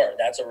 Sure.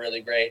 That's a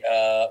really great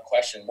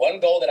question.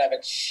 One goal that I've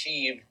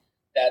achieved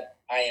that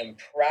I am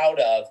proud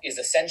of is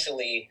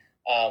essentially,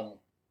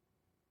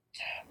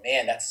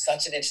 man, that's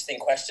such an interesting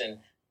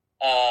question.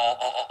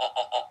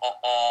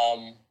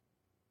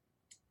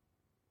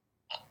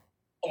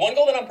 One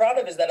goal that I'm proud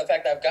of is that the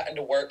fact that I've gotten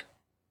to work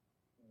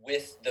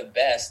with the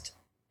best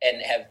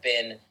and have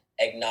been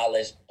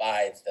acknowledged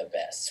by the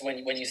best. So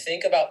when you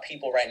think about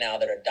people right now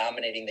that are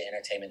dominating the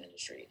entertainment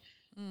industry,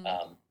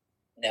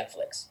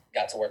 Netflix,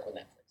 got to work with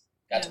Netflix,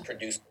 got to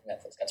produce with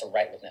Netflix, got to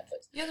write with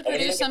Netflix. You have to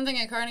produce something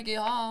at Carnegie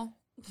Hall.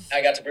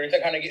 I got to produce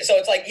at Carnegie. So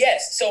it's like,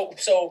 yes. So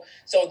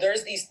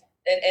there's these,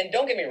 and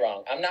don't get me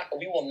wrong,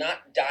 we will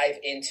not dive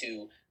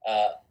into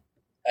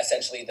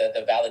essentially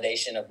the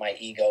validation of my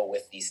ego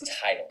with these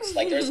titles.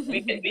 Like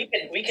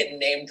we can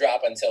name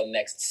drop until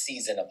next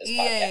season of this podcast.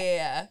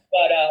 Yeah.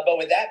 But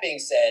with that being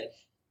said,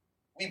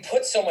 we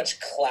put so much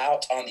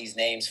clout on these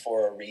names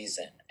for a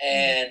reason.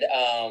 And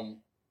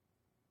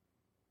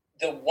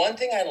the one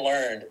thing I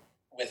learned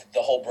with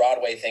the whole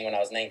Broadway thing when I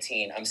was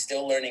 19, I'm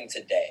still learning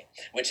today,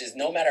 which is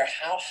no matter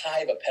how high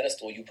of a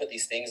pedestal you put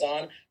these things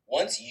on,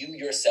 once you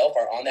yourself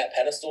are on that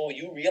pedestal,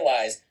 you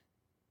realize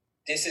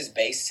this is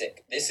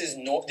basic. This is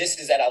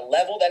at a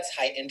level that's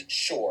heightened.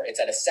 Sure. It's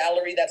at a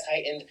salary that's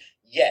heightened.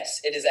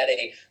 Yes. It is at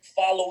a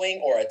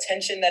following or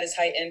attention that is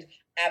heightened.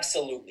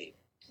 Absolutely.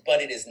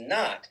 But it is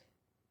not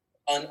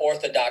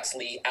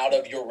unorthodoxly out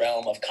of your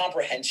realm of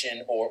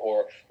comprehension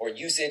or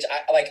usage.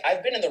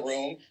 I've been in the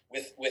room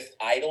with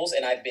idols,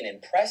 and I've been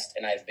impressed,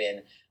 and I've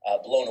been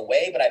blown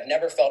away, but I've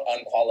never felt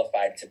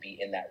unqualified to be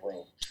in that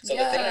room. So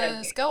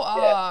yes,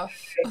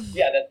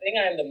 the thing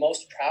I'm the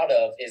most proud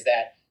of is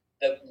that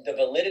the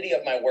validity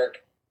of my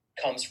work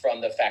comes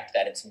from the fact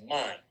that it's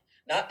mine.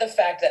 Not the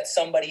fact that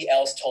somebody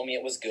else told me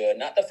it was good.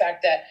 Not the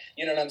fact that,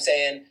 you know what I'm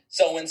saying,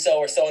 so-and-so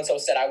or so-and-so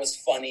said I was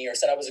funny or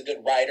said I was a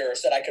good writer or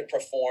said I could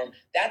perform.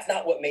 That's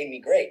not what made me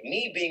great.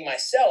 Me being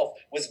myself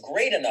was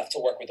great enough to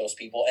work with those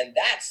people, and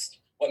that's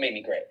what made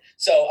me great.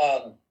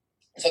 So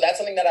that's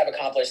something that I've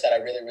accomplished that I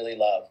really, really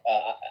love.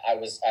 I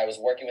was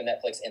working with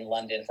Netflix in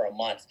London for a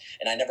month,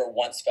 and I never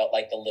once felt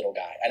like the little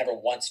guy. I never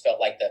once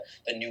felt like the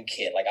new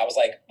kid. Like, I was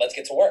like, let's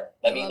get to work.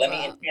 Let me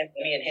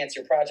enhance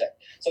your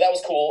project. So that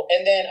was cool.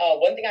 And then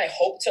one thing I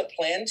hope to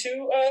plan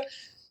to,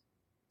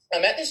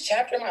 I'm at this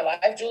chapter in my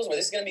life, Jules, where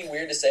this is going to be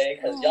weird to say,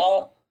 because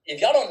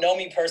if y'all don't know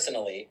me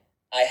personally,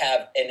 I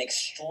have an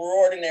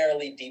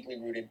extraordinarily deeply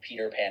rooted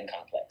Peter Pan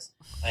complex.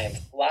 I am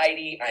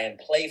flighty. I am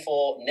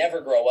playful.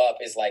 Never grow up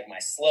is like my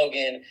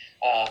slogan.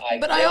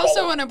 I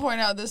also want to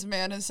point out this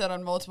man has said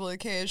on multiple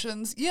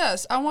occasions,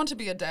 yes, I want to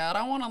be a dad.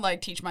 I want to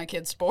like teach my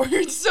kids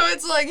sports. So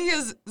it's like he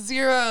has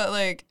zero,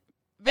 like,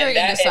 very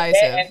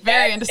indecisive.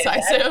 That's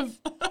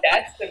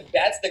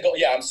the goal.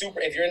 Yeah, I'm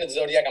super. If you're into the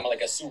Zodiac, I'm like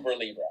a super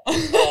Libra.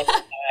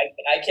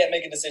 I can't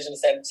make a decision to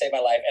save my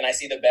life, and I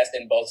see the best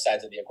in both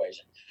sides of the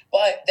equation.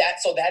 But that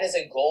is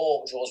a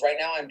goal, Jules. Right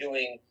now I'm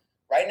doing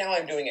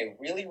a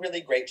really,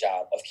 really great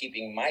job of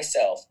keeping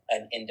myself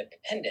an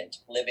independent,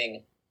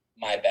 living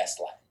my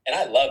best life. And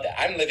I love that.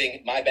 I'm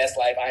living my best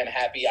life. I am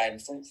happy. I am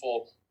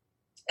fruitful.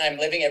 I'm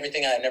living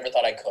everything I never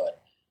thought I could.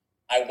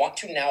 I want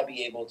to now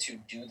be able to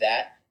do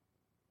that,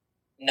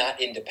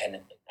 not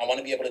independently. I want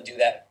to be able to do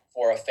that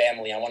for a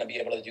family. I want to be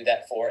able to do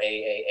that for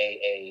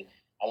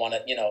I want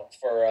to,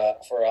 for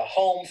a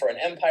home, for an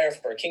empire,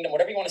 for a kingdom,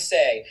 whatever you want to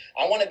say.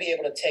 I want to be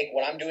able to take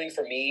what I'm doing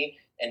for me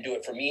and do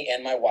it for me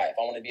and my wife.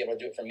 I want to be able to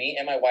do it for me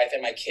and my wife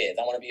and my kids.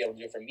 I want to be able to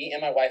do it for me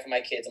and my wife and my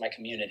kids and my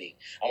community.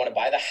 I want to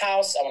buy the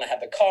house. I want to have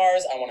the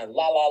cars. I want to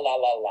la, la, la,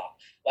 la, la.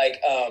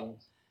 Like,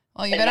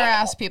 Well, you better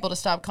ask people to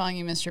stop calling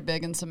you Mr.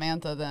 Big and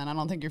Samantha then. I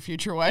don't think your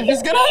future wife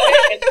is going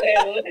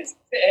to.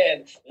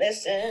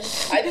 Listen.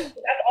 That's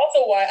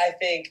also why I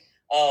think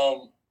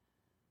on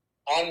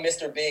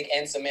Mr. Big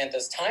and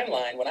Samantha's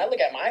timeline, when I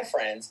look at my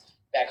friends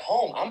back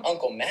home, I'm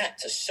Uncle Matt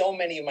to so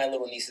many of my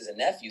little nieces and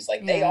nephews.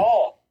 Like they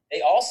all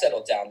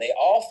settled down. They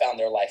all found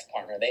their life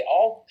partner. They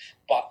all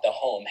bought the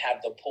home,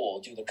 have the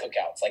pool, do the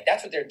cookouts. Like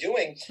that's what they're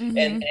doing.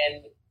 Mm-hmm.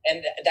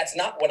 And that's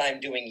not what I'm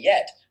doing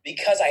yet,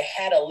 because I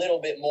had a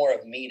little bit more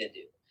of me to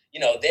do.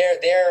 You know,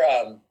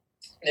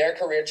 their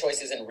career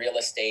choices in real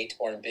estate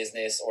or in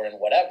business or in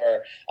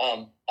whatever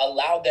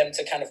allowed them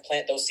to kind of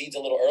plant those seeds a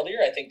little earlier.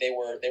 I think they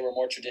were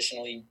more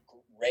traditionally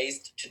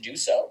raised to do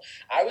so.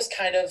 I was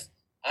kind of,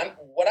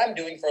 what I'm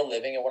doing for a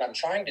living and what I'm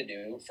trying to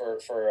do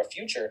for a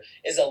future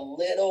is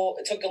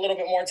it took a little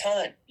bit more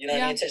time. You know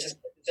what I mean? It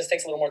just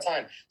takes a little more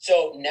time.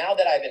 So now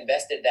that I've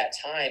invested that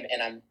time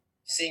and I'm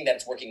seeing that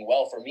it's working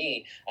well for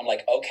me, I'm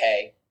like,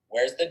 okay,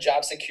 where's the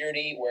job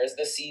security? Where's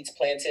the seeds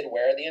planted?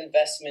 Where are the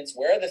investments?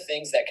 Where are the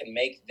things that can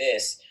make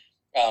this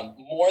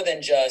more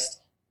than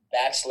just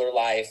bachelor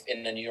life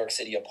in a New York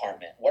City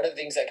apartment? What are the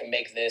things that can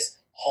make this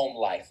home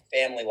life,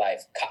 family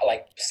life,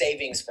 like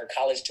savings for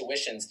college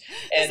tuitions?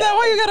 And, is that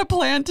why you got a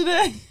plan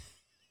today?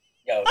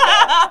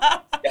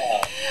 Yeah.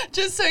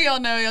 Just so y'all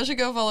know, y'all should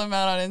go follow him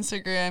out on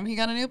Instagram. He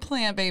got a new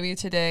plant baby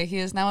today. He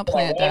is now a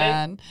plant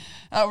dad.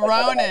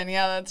 Ronan,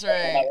 yeah, that's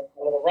right.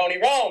 Little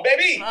Roni Rone,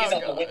 baby. He's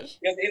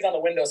on the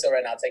windowsill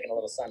right now, taking a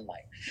little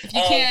sunlight. If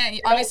you can't,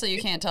 obviously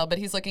you can't tell, but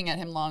he's looking at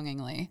him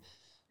longingly.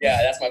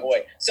 Yeah, that's my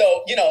boy.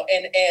 So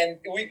and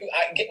we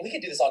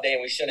could do this all day,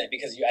 and we shouldn't,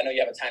 because I know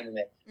you have a time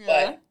limit,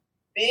 but.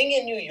 Being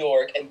in New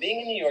York in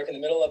the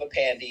middle of a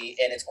pandy,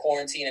 and it's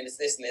quarantine and it's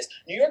this and this,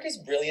 New York is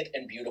brilliant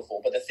and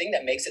beautiful. But the thing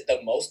that makes it the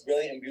most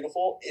brilliant and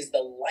beautiful is the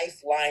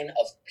lifeline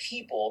of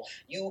people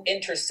you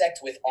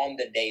intersect with on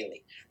the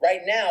daily. Right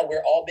now,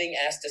 we're all being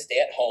asked to stay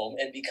at home.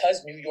 And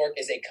because New York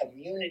is a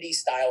community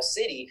style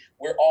city,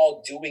 we're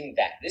all doing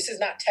that. This is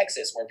not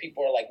Texas where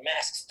people are like,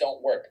 masks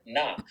don't work.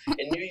 Nah.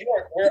 In New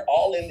York, we're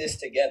all in this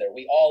together.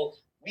 We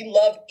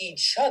love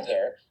each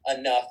other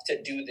enough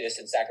to do this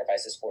and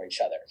sacrifice this for each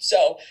other.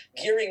 So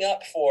gearing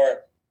up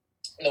for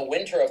the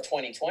winter of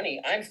 2020,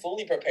 I'm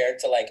fully prepared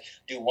to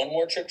do one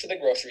more trip to the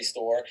grocery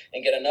store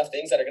and get enough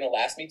things that are going to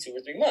last me 2 or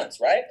 3 months,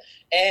 right?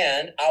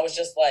 And I was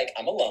just like,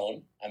 I'm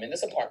alone. I'm in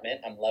this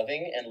apartment. I'm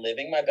loving and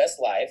living my best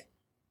life.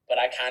 But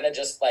I kind of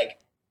just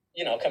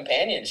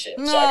companionship.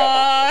 So he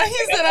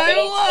said I'm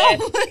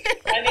alone.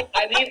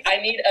 I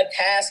need a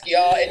task,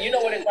 y'all. And you know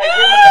what it's like.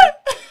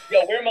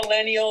 We're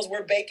millennials.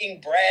 We're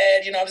baking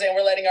bread. You know what I'm saying?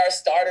 We're letting our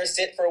starter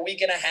sit for a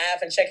week and a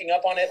half and checking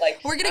up on it.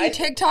 We're getting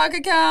TikTok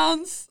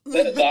accounts.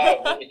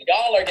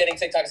 Y'all are getting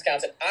TikTok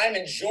accounts, and I'm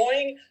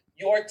enjoying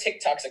your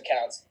TikTok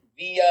accounts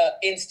via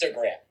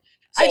Instagram.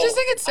 So, I just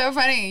think it's so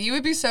funny. You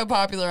would be so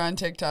popular on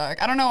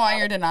TikTok. I don't know why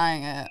you're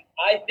denying it.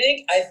 I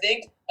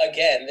think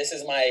again, this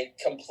is my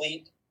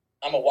complete.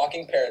 I'm a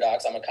walking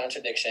paradox. I'm a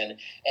contradiction,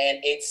 and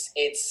it's.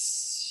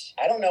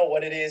 I don't know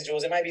what it is,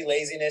 Jules. It might be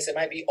laziness. It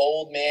might be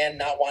old man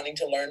not wanting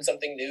to learn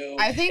something new.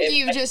 I think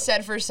you've just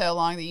said for so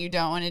long that you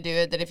don't want to do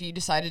it, that if you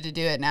decided to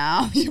do it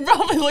now, you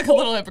probably look a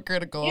little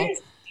hypocritical.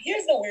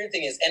 Here's the weird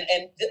thing is,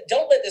 and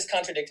don't let this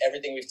contradict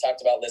everything we've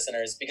talked about,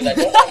 listeners, because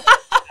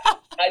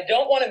I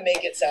don't want to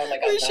make it sound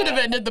like we should have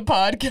ended the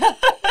podcast.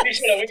 We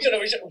should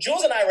have.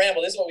 Jules and I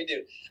ramble. This is what we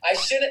do.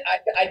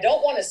 I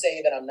don't want to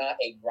say that I'm not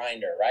a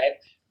grinder, right?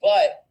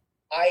 But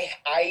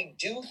I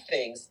do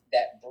things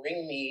that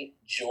bring me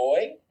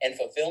joy and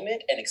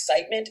fulfillment and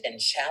excitement and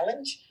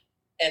challenge.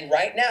 And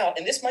right now,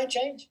 and this might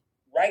change,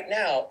 right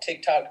now,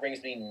 TikTok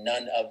brings me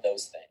none of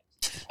those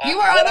things. You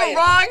are on the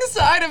wrong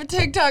side of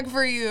TikTok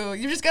for you.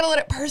 You just got to let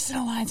it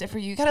personalize it for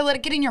you. You got to let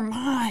it get in your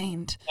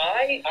mind.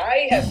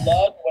 I have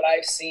loved what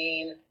I've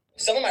seen.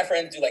 Some of my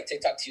friends do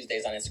TikTok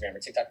Tuesdays on Instagram or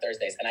TikTok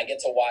Thursdays, and I get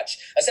to watch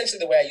essentially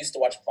the way I used to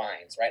watch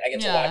Vines, right? I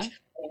get to watch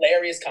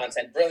hilarious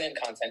content, brilliant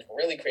content,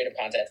 really creative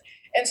content.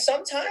 And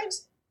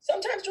sometimes,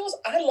 Jules,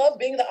 I love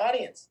being the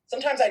audience.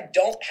 Sometimes I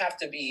don't have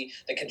to be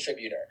the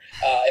contributor.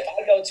 If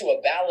I go to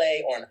a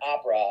ballet or an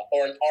opera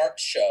or an art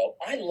show,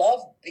 I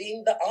love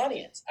being the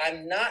audience.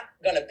 I'm not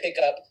going to pick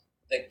up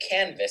the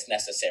canvas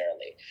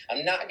necessarily.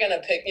 I'm not going to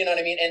pick, you know what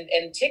I mean?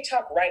 And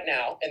TikTok right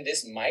now, and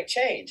this might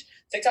change,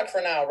 TikTok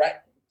for now, right,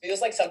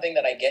 feels like something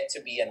that I get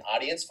to be an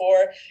audience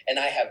for, and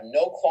I have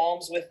no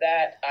qualms with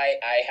that.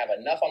 I have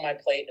enough on my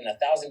plate in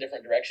 1,000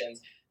 different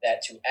directions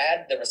that to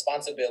add the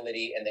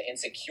responsibility and the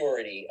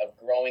insecurity of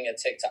growing a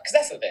TikTok, because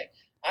that's the thing.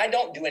 I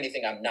don't do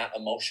anything I'm not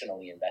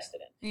emotionally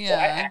invested in.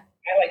 Yeah. So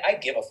I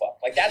give a fuck.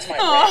 That's my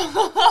brand.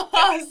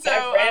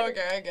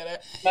 Okay, I get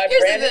it.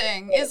 Here's the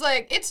thing. Is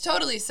it's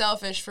totally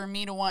selfish for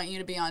me to want you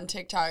to be on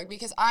TikTok,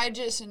 because I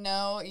just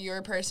know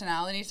your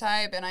personality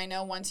type, and I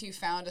know once you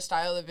found a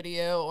style of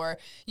video or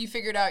you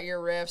figured out your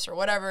riffs or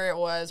whatever it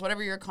was,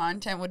 whatever your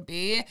content would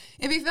be,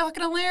 it'd be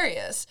fucking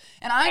hilarious.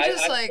 And I'm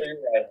right.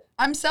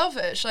 I'm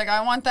selfish.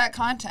 I want that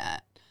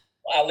content.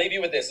 I'll leave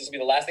you with this. This will be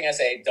the last thing I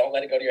say. Don't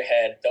let it go to your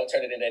head. Don't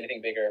turn it into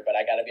anything bigger. But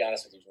I got to be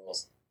honest with you,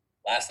 Jules.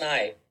 Last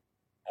night,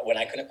 when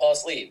I couldn't fall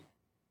asleep,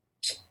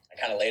 I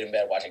kind of laid in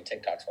bed watching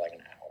TikToks for like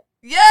an hour.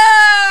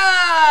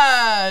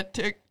 Yeah!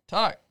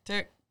 TikTok.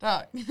 Yeah,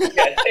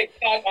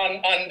 TikTok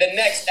on the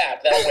next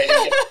app that I'm waiting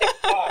to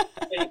TikTok.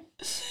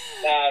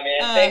 Nah,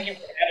 man, thank you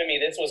for having me.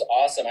 This was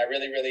awesome. I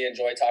really, really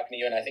enjoyed talking to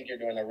you, and I think you're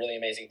doing a really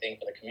amazing thing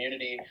for the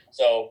community.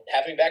 So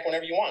have me back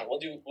whenever you want. We'll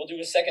do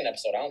a second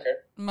episode. I don't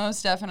care.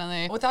 Most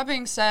definitely. With that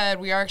being said,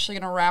 we are actually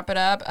going to wrap it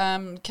up.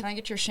 Can I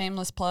get your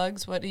shameless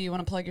plugs? What do you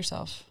want to plug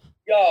yourself?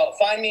 Yo,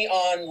 find me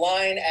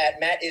online at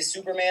Matt is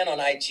Superman on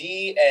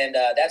IG, and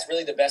that's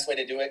really the best way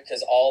to do it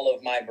because all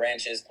of my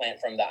branches plant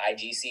from the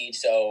IG seed.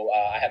 So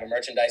I have a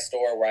merchandise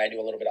store where I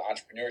do a little bit of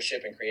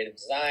entrepreneurship and creative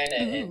design,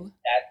 and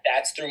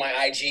that's through my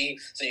IG.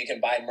 So you can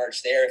buy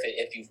merch there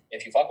if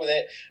you fuck with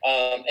it,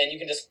 and you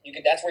can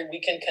that's where we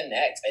can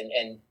connect,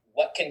 and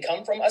what can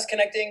come from us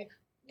connecting,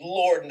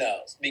 Lord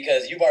knows,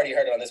 because you've already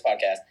heard it on this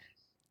podcast.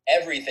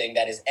 Everything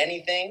that is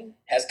anything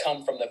has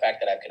come from the fact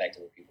that I've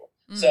connected with people.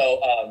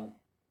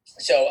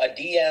 So a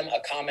DM,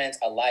 a comment,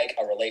 a like,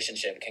 a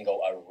relationship can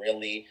go a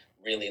really,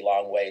 really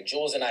long way.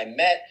 Jules and I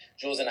met,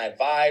 Jules and I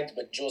vibed,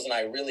 but Jules and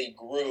I really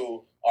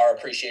grew our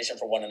appreciation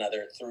for one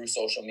another through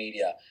social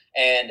media.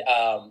 And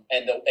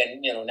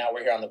now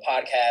we're here on the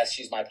podcast.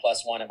 She's my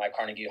 +1 at my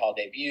Carnegie Hall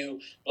debut.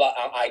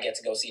 I get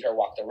to go see her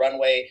walk the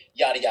runway,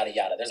 yada, yada,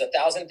 yada. There's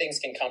 1,000 things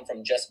can come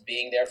from just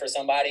being there for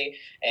somebody.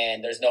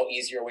 And there's no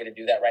easier way to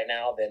do that right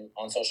now than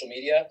on social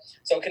media.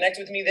 So connect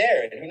with me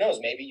there. And who knows,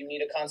 maybe you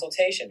need a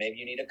consultation. Maybe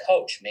you need a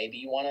coach. Maybe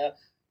you want to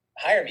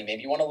hire me.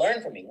 Maybe you want to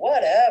learn from me,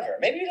 whatever.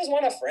 Maybe you just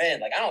want a friend.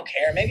 Like, I don't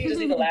care. Maybe you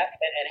just need to laugh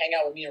and hang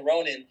out with me and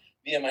Ronan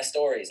via my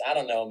stories. I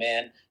don't know,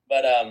 man.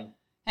 But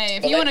hey,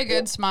 if you want a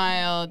good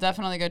smile,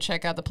 definitely go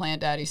check out the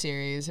Plant Daddy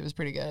series. It was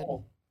pretty good.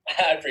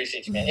 I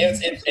appreciate you, man.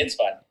 It's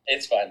fun.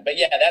 It's fun. But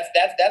yeah,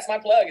 that's my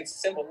plug.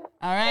 It's simple.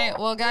 All right.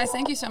 Well, guys,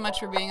 thank you so much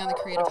for being on the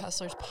Creative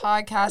Hustlers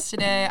podcast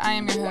today. I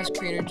am your host,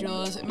 Creator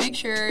Jules. Make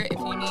sure if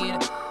you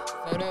need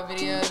photo,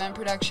 video, event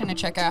production to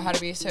check out How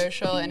to Be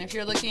Social. And if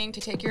you're looking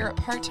to take your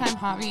part-time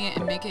hobby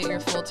and make it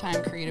your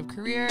full-time creative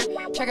career,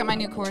 check out my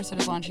new course that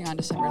is launching on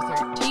December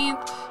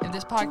 13th. If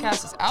this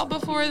podcast is out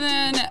before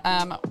then,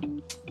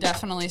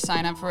 definitely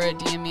sign up for it.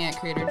 DM me at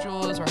Creator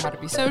Jules or How to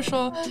Be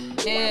Social.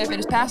 If it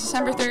is past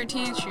December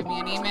 13th, shoot me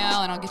an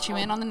email and I'll get you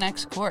in on the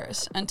next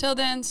course. Until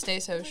then,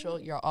 stay social.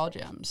 You're all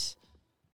gems.